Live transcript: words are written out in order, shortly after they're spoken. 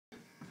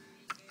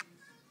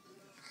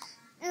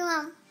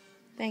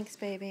Thanks,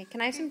 baby.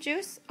 Can I have some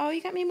juice? Oh,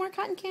 you got me more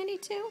cotton candy,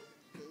 too?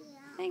 Yeah.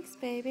 Thanks,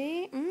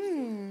 baby.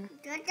 Mmm.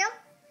 Good.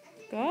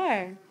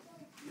 Good.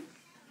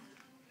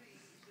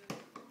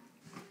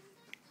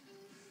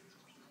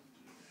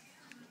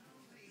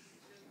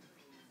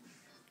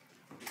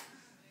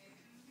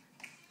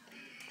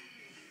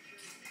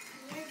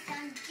 Here's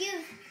some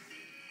juice.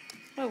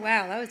 Oh,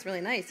 wow. That was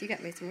really nice. You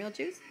got me some real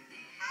juice.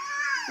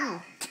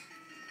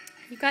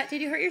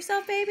 Did you hurt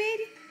yourself, baby?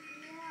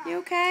 Yeah. You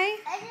okay?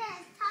 It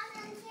is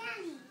cotton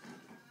candy.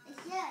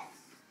 It's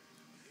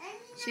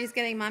this. She's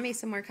getting Mommy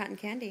some more cotton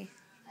candy.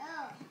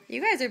 Oh.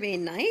 You guys are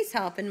being nice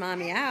helping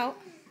Mommy out.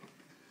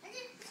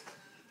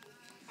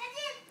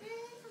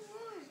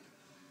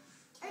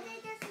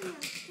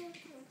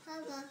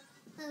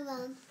 Hold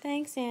on.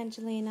 Thanks,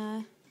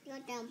 Angelina. You're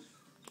done.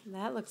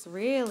 That looks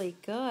really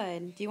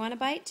good. Do you want a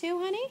bite too,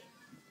 honey?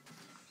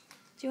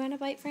 Do you want a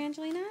bite for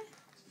Angelina?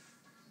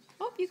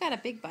 Oh, you got a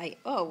big bite.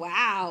 Oh,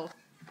 wow.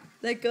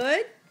 Is that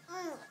good?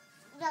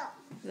 No.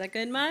 Is that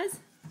good, Maz?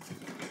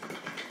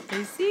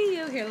 I see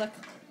you. Here, look.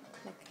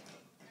 Look.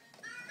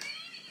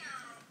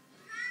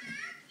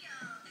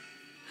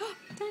 Oh,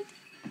 done.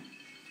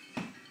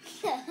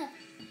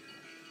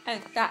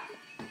 And that.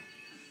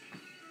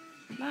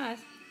 Maz.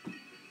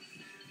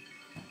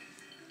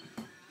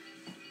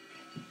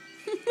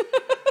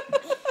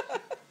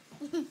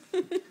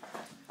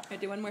 Here,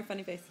 do one more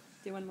funny face.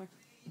 Do one more.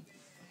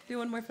 Do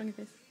one more funny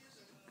face.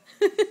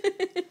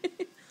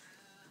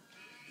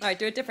 All right,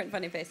 do a different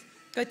funny face.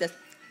 Go like this.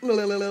 What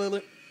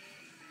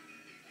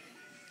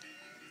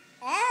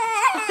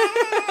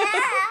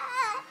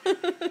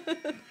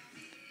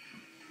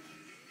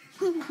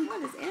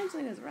is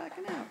Angelina's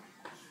rocking out?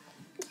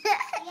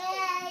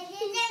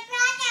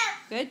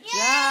 Good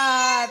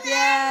job.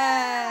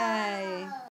 Yeah.